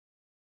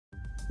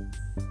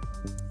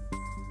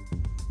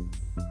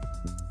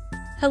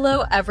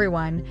Hello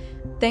everyone,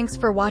 thanks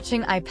for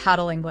watching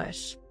iPaddle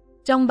English.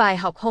 Trong bài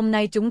học hôm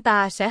nay chúng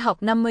ta sẽ học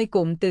 50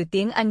 cụm từ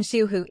tiếng Anh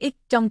siêu hữu ích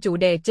trong chủ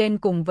đề trên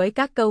cùng với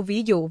các câu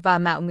ví dụ và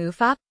mạo ngữ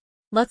pháp.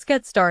 Let's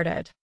get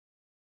started.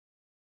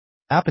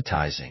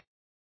 Appetizing.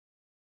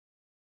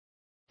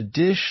 The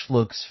dish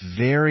looks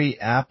very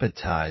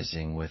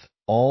appetizing with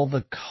all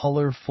the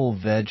colorful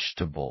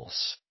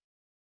vegetables.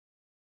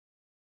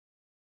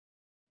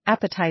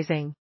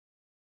 Appetizing.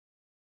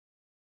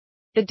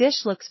 The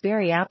dish looks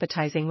very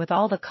appetizing with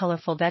all the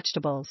colorful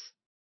vegetables.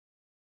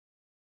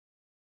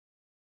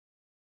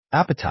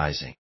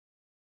 Appetizing.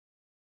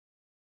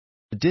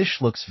 The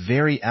dish looks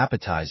very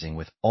appetizing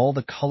with all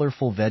the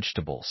colorful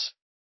vegetables.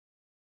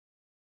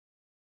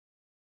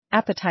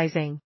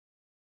 Appetizing.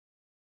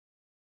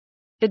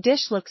 The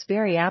dish looks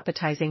very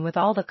appetizing with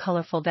all the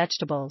colorful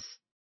vegetables.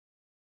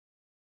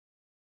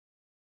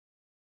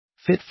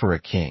 Fit for a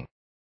king.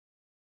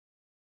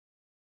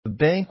 The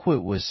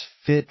banquet was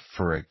fit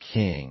for a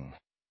king,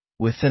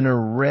 with an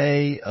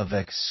array of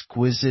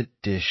exquisite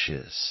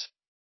dishes.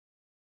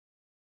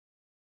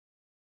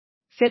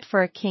 Fit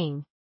for a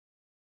king.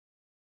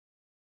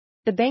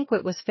 The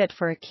banquet was fit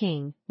for a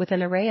king, with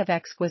an array of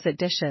exquisite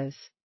dishes.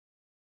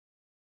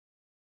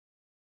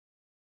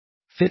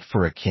 Fit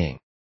for a king.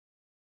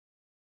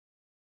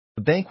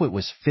 The banquet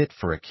was fit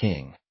for a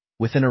king,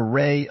 with an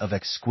array of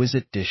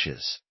exquisite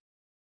dishes.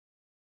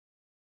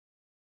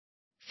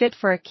 Fit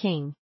for a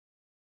king.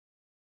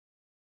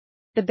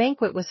 The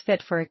banquet was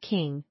fit for a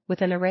king,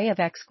 with an array of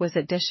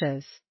exquisite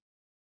dishes.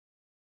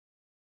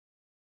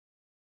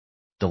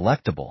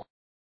 Delectable.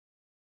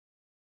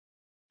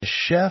 The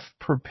chef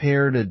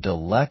prepared a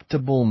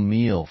delectable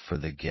meal for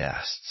the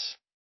guests.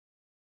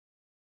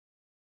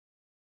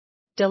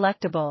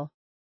 Delectable.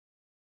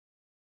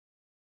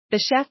 The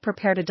chef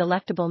prepared a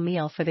delectable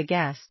meal for the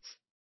guests.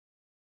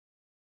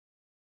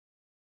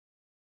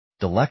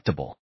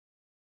 Delectable.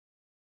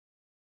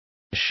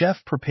 The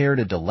chef prepared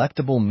a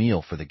delectable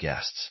meal for the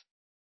guests.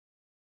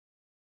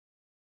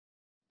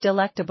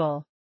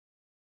 Delectable.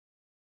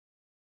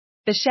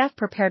 The chef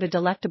prepared a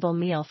delectable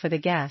meal for the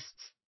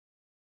guests.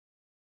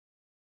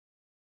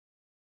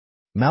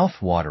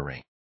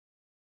 Mouth-watering.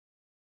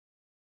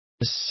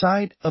 The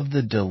sight of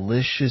the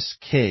delicious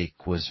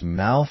cake was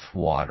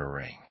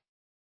mouth-watering.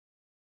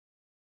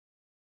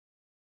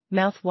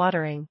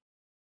 Mouth-watering.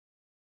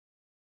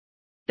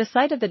 The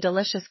sight of the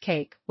delicious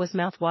cake was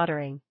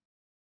mouth-watering.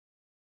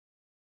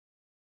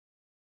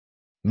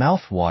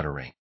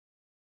 Mouth-watering.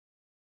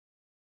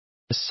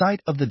 The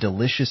sight of the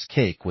delicious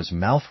cake was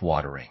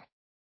mouth-watering.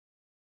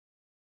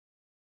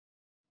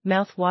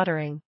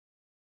 Mouth-watering.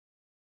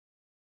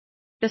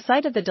 The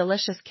sight of the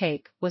delicious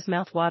cake was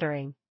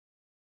mouth-watering.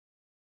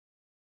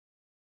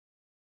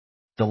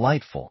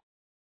 Delightful.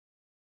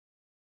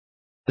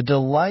 The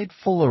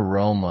delightful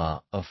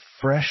aroma of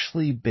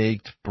freshly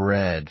baked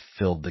bread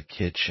filled the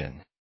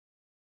kitchen.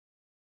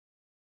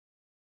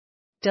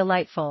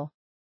 Delightful.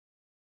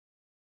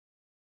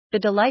 The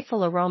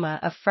delightful aroma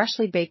of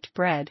freshly baked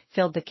bread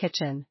filled the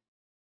kitchen.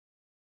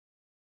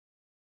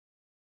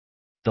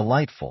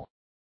 Delightful.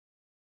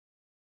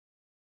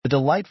 The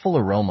delightful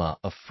aroma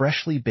of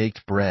freshly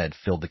baked bread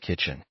filled the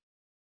kitchen.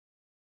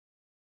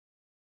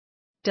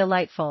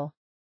 Delightful.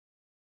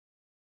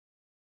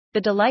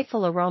 The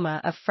delightful aroma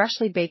of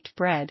freshly baked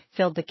bread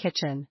filled the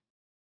kitchen.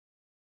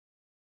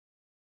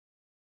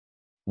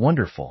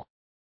 Wonderful.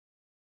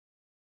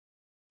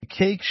 The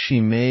cake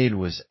she made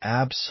was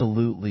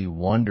absolutely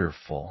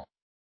wonderful.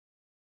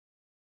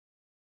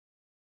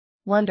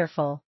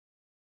 Wonderful.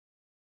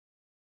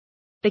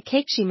 The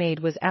cake she made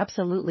was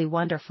absolutely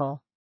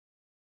wonderful.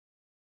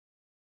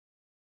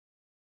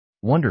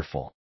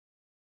 Wonderful.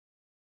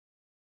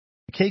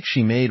 The cake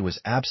she made was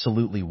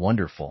absolutely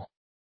wonderful.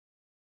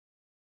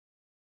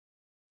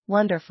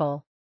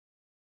 Wonderful.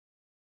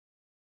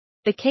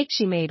 The cake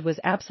she made was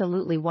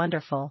absolutely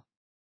wonderful.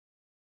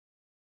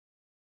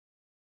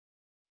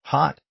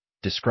 Hot.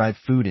 Describe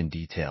food in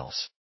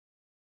details.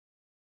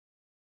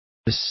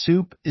 The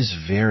soup is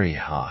very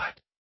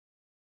hot.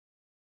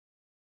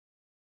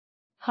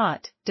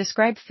 Hot.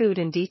 Describe food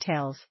in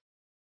details.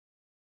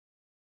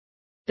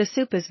 The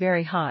soup is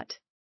very hot.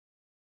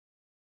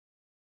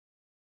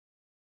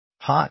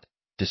 Hot.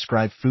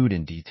 Describe food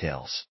in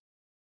details.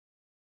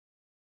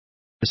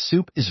 The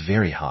soup is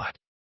very hot.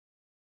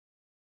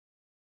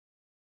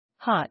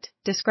 Hot.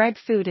 Describe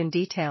food in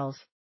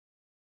details.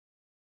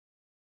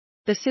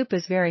 The soup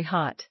is very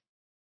hot.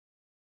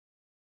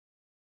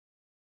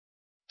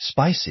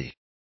 Spicy.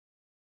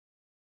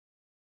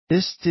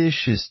 This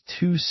dish is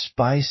too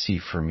spicy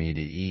for me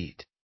to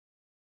eat.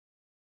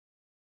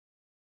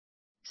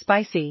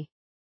 Spicy.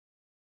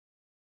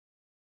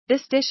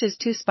 This dish is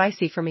too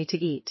spicy for me to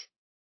eat.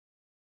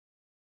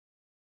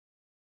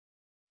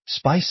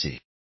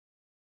 Spicy.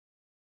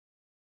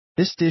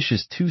 This dish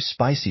is too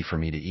spicy for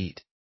me to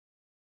eat.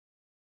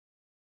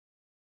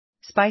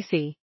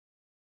 Spicy.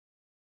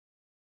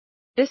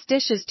 This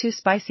dish is too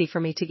spicy for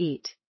me to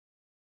eat.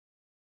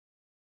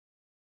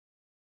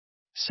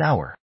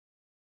 Sour.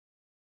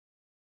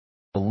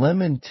 The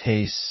lemon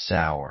tastes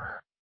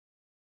sour.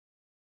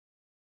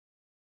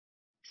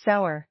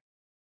 Sour.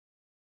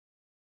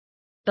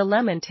 The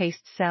lemon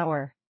tastes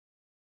sour.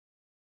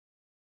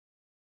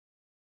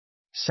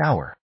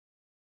 Sour.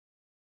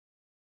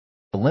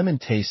 The lemon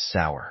tastes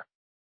sour.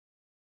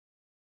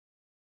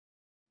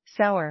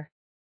 Sour.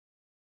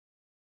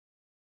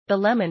 The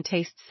lemon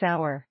tastes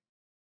sour.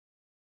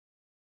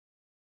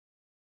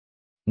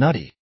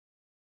 Nutty.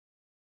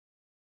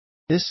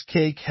 This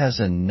cake has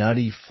a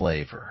nutty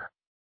flavor.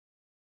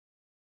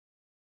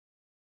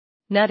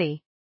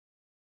 Nutty.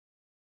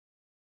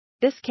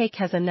 This cake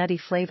has a nutty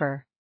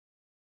flavor.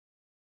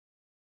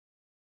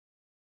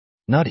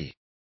 Nutty.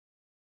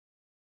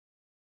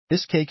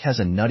 This cake has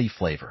a nutty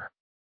flavor.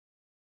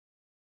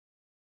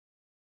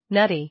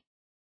 Nutty.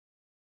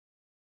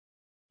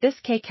 This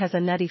cake has a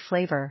nutty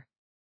flavor.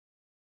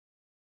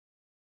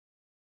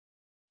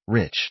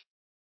 Rich.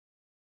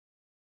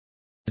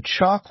 The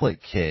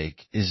chocolate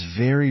cake is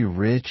very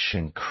rich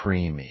and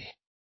creamy.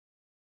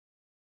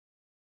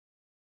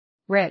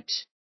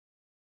 Rich.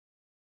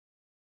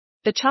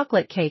 The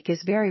chocolate cake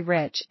is very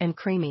rich and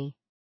creamy.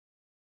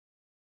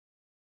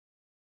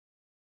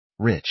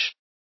 Rich.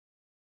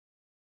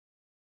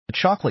 The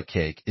chocolate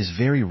cake is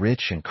very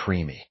rich and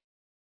creamy.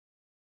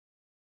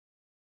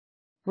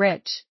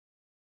 Rich.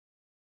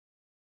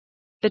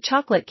 The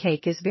chocolate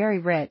cake is very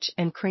rich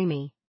and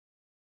creamy.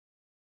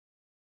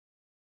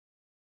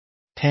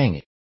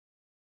 Tangy.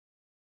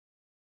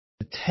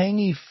 The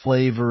tangy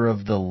flavor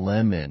of the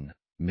lemon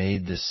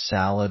made the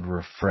salad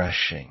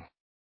refreshing.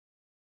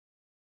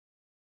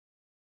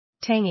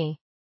 Tangy.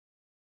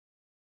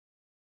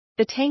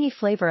 The tangy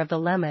flavor of the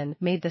lemon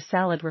made the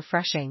salad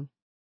refreshing.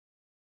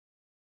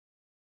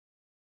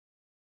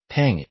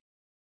 Tangy.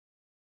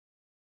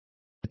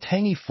 The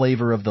tangy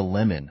flavor of the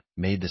lemon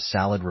made the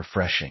salad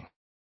refreshing.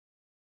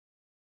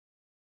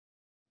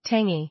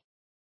 Tangy.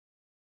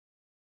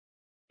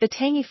 The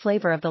tangy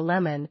flavor of the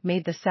lemon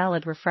made the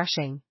salad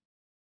refreshing.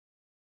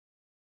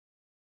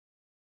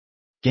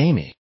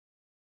 Gamey.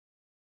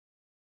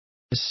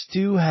 The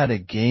stew had a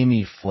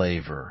gamey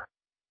flavor,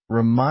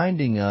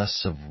 reminding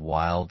us of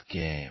wild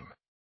game.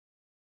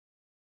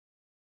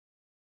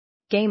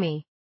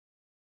 Gamey.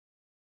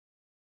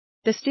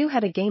 The stew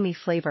had a gamey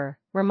flavor,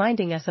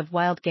 reminding us of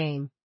wild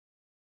game.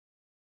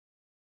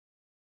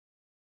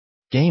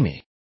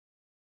 Gamey.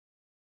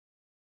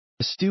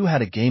 The stew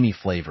had a gamey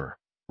flavor,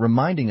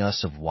 reminding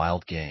us of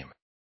wild game.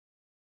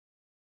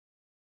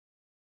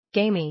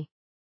 Gamey.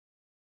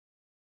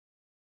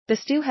 The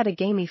stew had a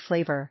gamey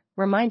flavor,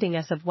 reminding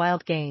us of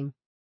wild game.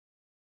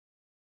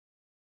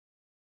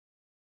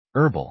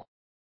 Herbal.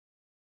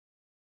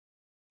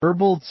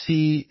 Herbal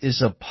tea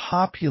is a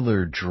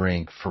popular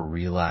drink for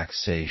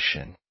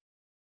relaxation.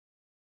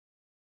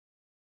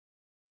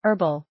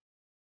 Herbal.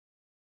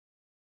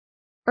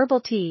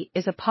 Herbal tea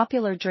is a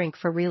popular drink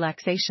for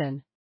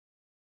relaxation.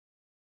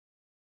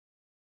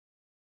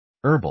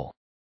 Herbal.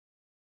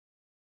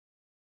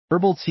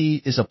 Herbal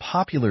tea is a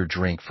popular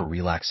drink for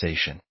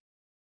relaxation.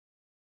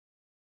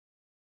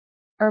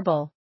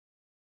 Herbal.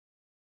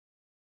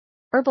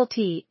 Herbal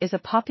tea is a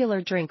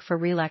popular drink for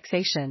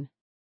relaxation.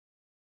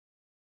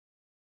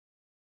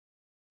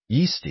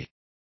 Yeasty.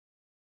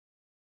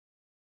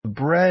 The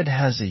bread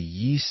has a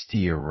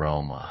yeasty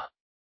aroma.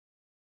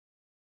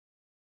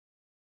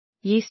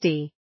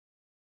 Yeasty.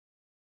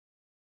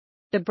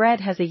 The bread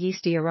has a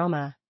yeasty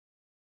aroma.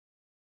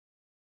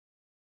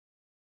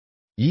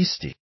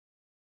 Yeasty.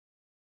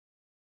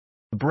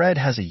 The bread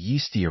has a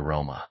yeasty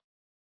aroma.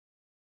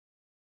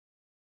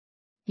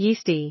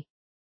 Yeasty.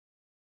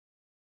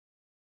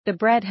 The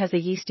bread has a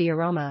yeasty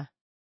aroma.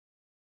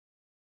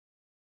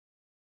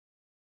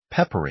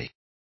 Peppery.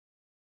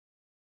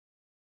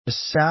 The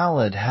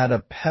salad had a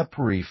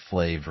peppery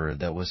flavor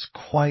that was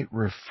quite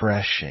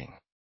refreshing.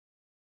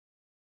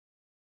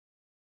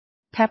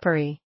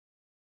 Peppery.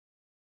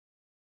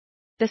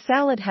 The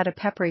salad had a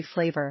peppery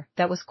flavor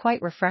that was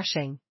quite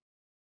refreshing.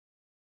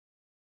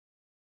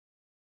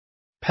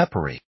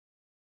 Peppery.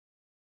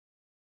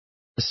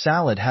 The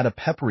salad had a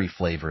peppery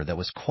flavor that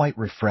was quite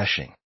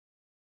refreshing.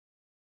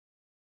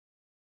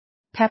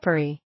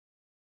 Peppery.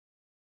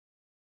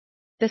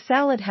 The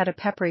salad had a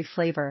peppery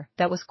flavor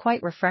that was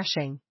quite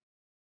refreshing.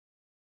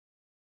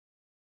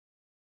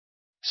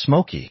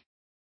 Smoky.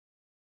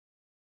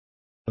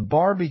 The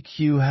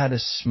barbecue had a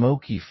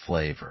smoky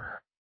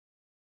flavor.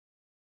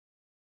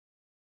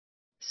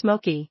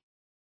 Smoky.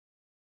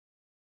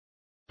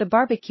 The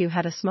barbecue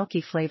had a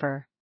smoky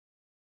flavor.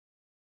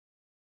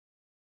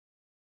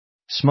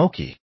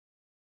 Smoky.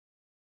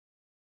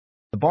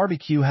 The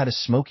barbecue had a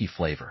smoky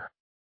flavor.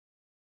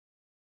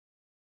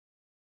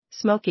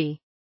 Smoky.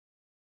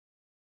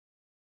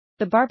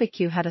 The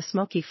barbecue had a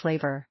smoky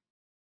flavor.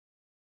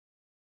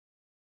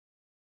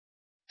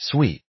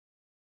 Sweet.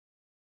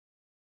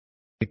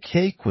 The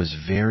cake was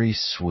very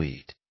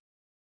sweet.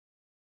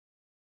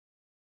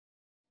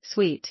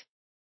 Sweet.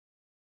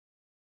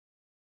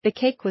 The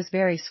cake was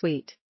very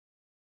sweet.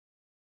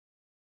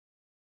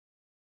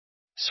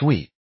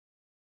 Sweet.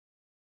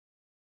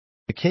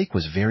 The cake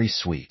was very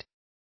sweet.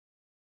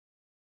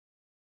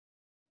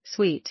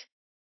 sweet.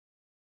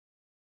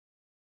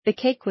 The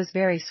cake was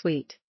very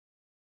sweet.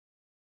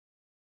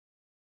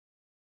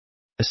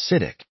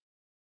 Acidic.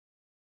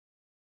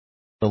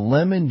 The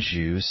lemon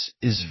juice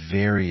is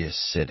very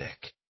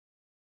acidic.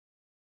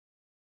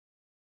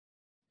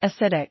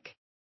 Acidic.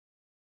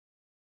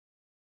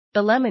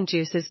 The lemon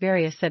juice is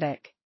very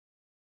acidic.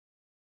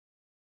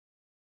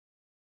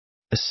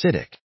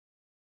 Acidic.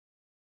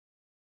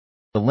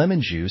 The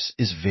lemon juice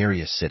is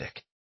very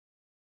acidic.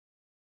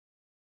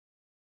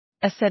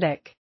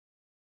 Acidic.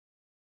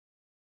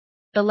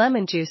 The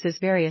lemon juice is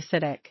very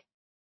acidic.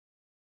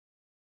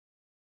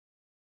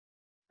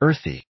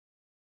 Earthy.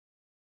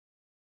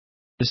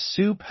 The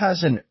soup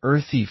has an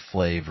earthy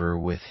flavor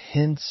with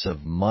hints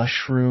of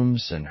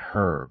mushrooms and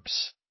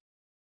herbs.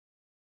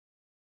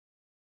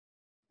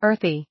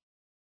 Earthy.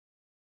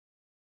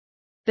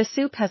 The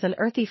soup has an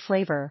earthy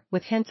flavor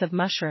with hints of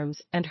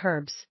mushrooms and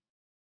herbs.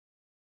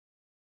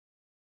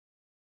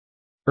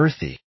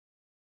 Earthy.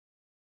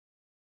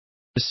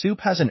 The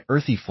soup has an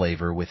earthy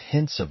flavor with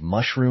hints of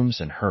mushrooms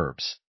and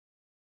herbs.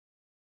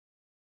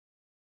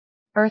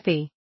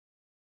 Earthy.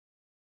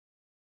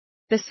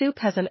 The soup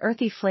has an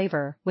earthy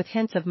flavor with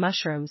hints of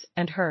mushrooms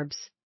and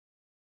herbs.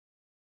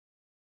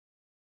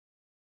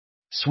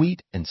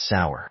 Sweet and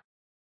sour.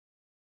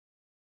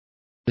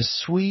 The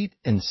sweet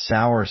and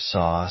sour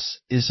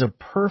sauce is a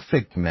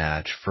perfect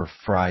match for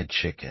fried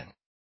chicken.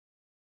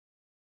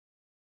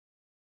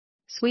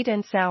 Sweet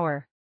and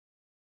sour.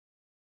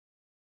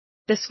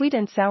 The sweet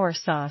and sour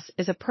sauce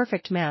is a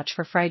perfect match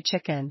for fried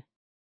chicken.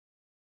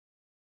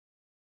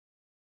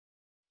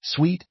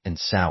 Sweet and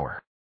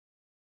sour.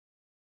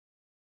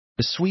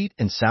 The sweet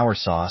and sour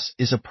sauce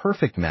is a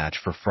perfect match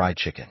for fried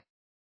chicken.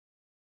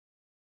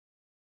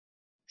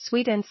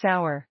 Sweet and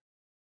sour.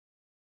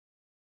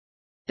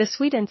 The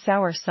sweet and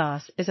sour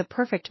sauce is a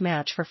perfect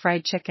match for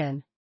fried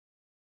chicken.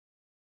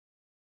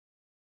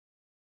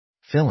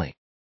 Filling.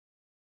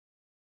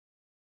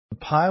 The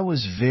pie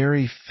was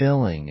very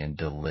filling and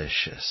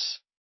delicious.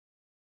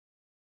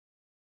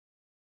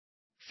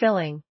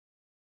 Filling.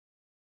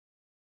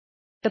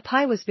 The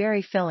pie was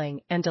very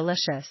filling and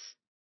delicious.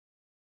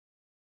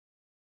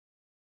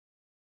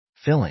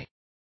 Filling.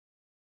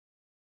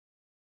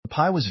 The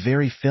pie was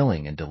very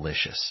filling and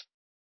delicious.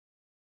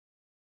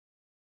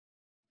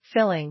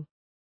 Filling.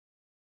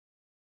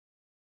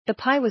 The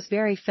pie was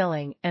very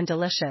filling and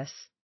delicious.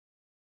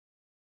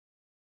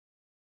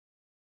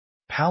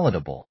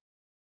 Palatable.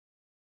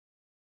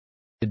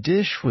 The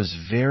dish was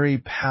very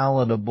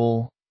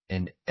palatable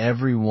and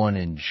everyone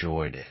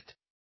enjoyed it.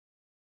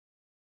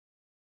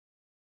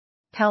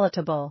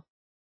 Palatable.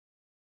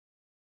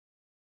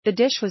 The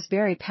dish was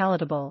very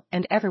palatable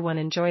and everyone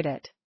enjoyed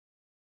it.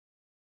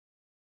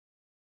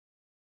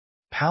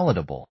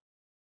 Palatable.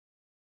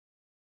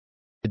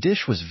 The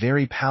dish was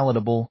very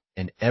palatable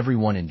and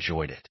everyone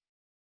enjoyed it.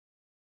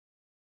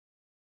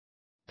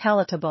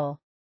 Palatable.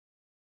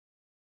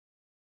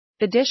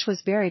 The dish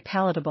was very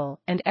palatable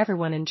and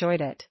everyone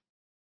enjoyed it.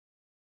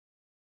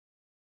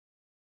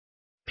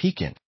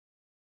 Piquant.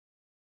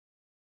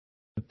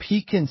 The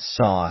piquant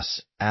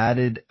sauce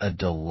added a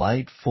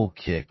delightful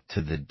kick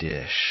to the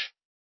dish.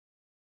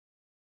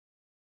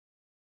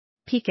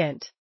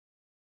 Piquant.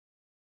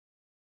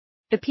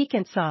 The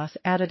piquant sauce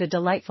added a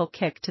delightful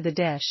kick to the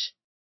dish.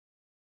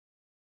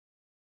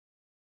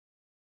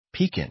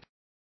 Piquant.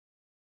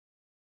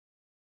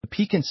 The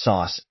piquant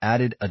sauce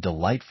added a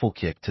delightful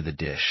kick to the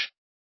dish.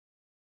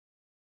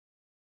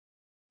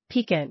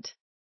 Piquant.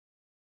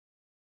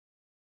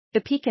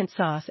 The piquant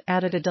sauce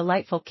added a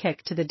delightful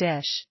kick to the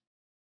dish.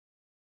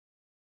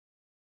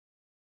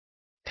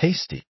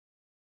 Tasty.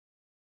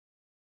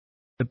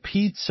 The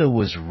pizza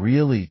was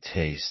really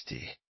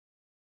tasty.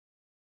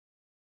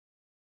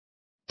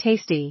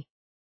 Tasty.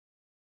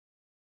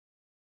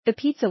 The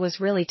pizza was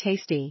really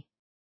tasty.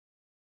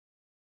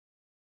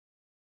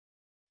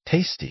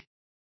 Tasty.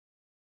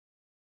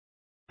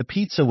 The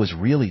pizza was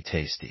really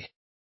tasty.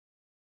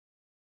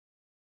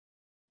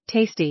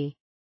 Tasty.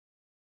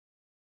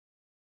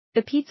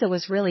 The pizza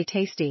was really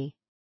tasty.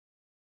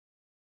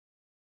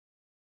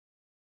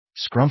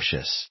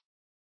 Scrumptious.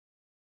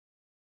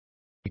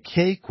 The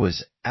cake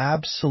was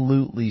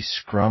absolutely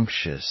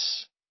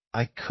scrumptious.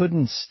 I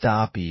couldn't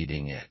stop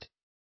eating it.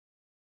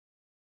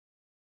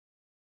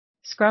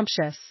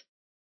 Scrumptious.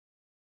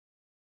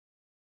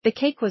 The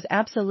cake was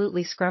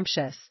absolutely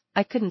scrumptious.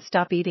 I couldn't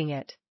stop eating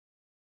it.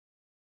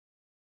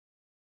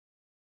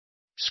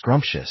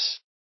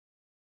 Scrumptious.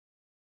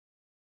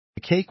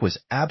 The cake was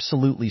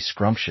absolutely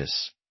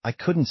scrumptious. I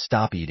couldn't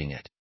stop eating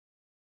it.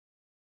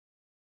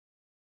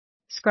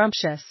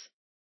 Scrumptious.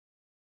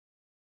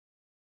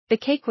 The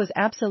cake was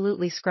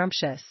absolutely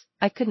scrumptious.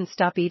 I couldn't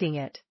stop eating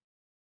it.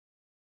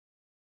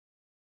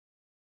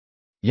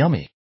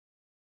 Yummy.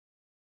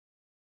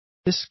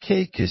 This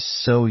cake is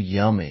so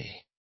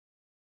yummy.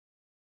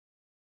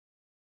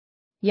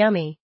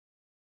 Yummy.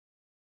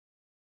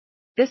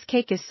 This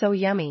cake is so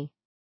yummy.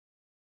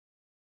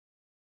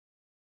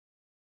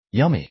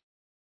 Yummy.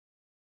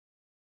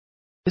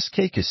 This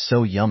cake is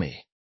so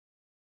yummy.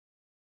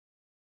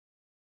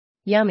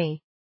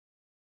 Yummy.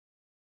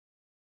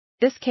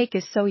 This cake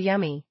is so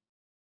yummy.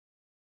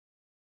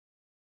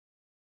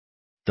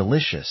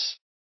 Delicious.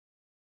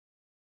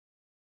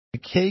 The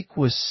cake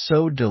was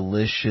so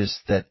delicious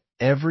that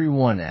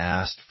everyone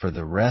asked for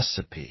the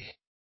recipe.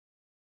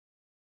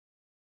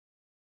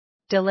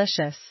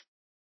 Delicious.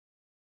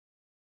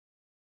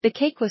 The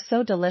cake was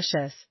so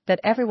delicious that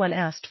everyone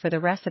asked for the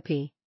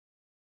recipe.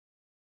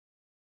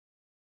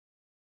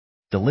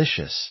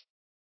 Delicious.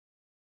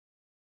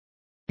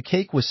 The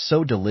cake was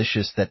so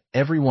delicious that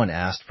everyone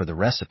asked for the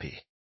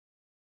recipe.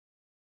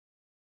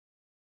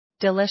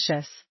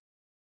 Delicious.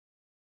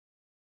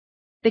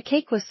 The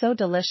cake was so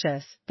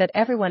delicious that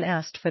everyone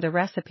asked for the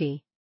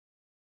recipe.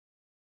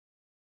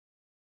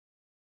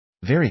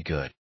 Very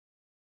good.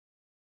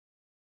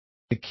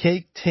 The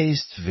cake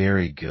tastes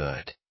very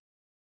good.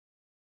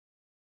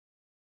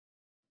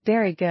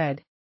 Very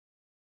good.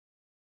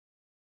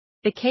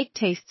 The cake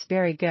tastes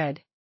very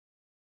good.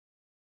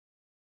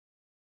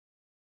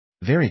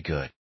 Very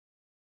good.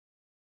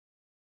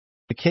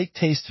 The cake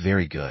tastes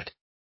very good.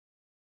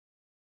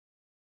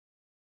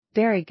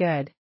 Very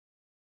good.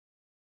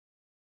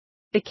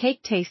 The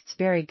cake tastes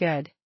very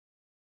good.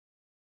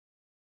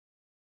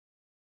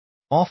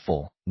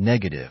 Awful,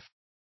 negative.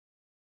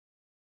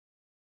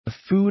 The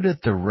food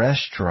at the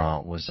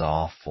restaurant was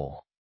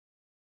awful.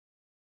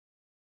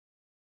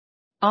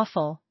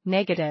 Awful,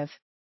 negative.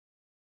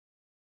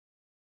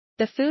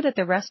 The food at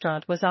the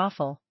restaurant was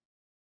awful.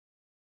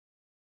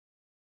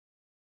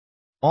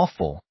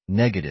 Awful,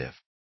 negative.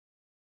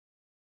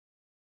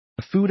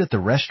 The food at the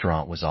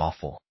restaurant was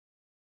awful.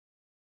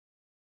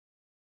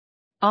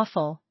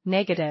 Awful,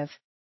 negative.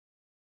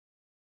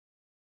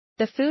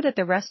 The food at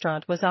the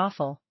restaurant was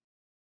awful.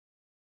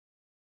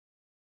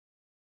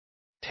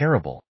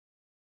 Terrible.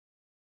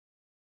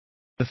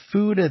 The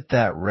food at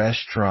that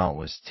restaurant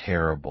was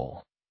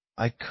terrible.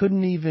 I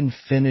couldn't even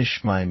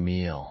finish my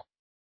meal.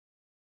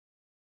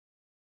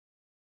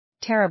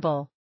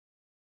 Terrible.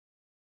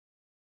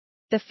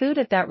 The food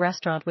at that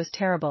restaurant was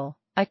terrible.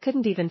 I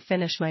couldn't even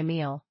finish my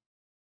meal.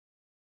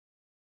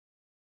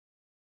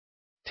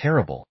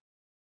 Terrible.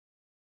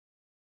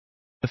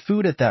 The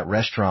food at that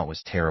restaurant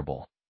was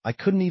terrible. I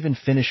couldn't even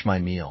finish my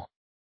meal.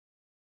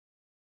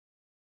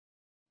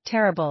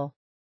 Terrible.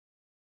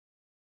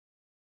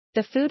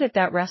 The food at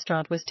that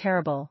restaurant was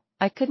terrible.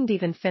 I couldn't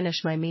even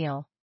finish my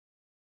meal.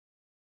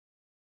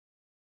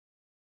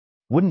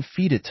 Wouldn't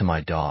feed it to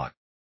my dog.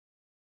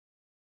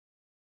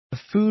 The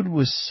food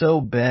was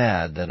so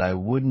bad that I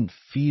wouldn't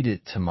feed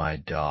it to my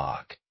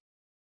dog.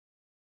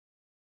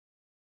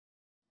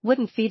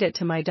 Wouldn't feed it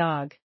to my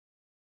dog.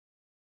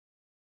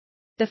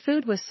 The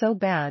food was so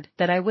bad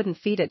that I wouldn't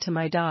feed it to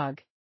my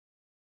dog.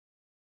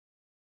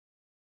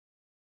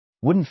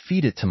 Wouldn't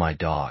feed it to my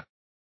dog.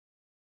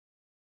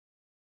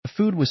 The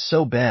food was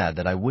so bad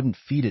that I wouldn't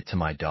feed it to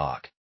my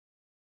dog.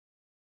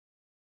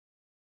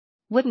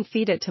 Wouldn't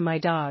feed it to my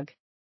dog.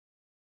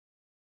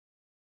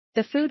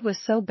 The food was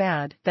so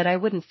bad that I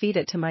wouldn't feed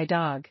it to my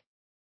dog.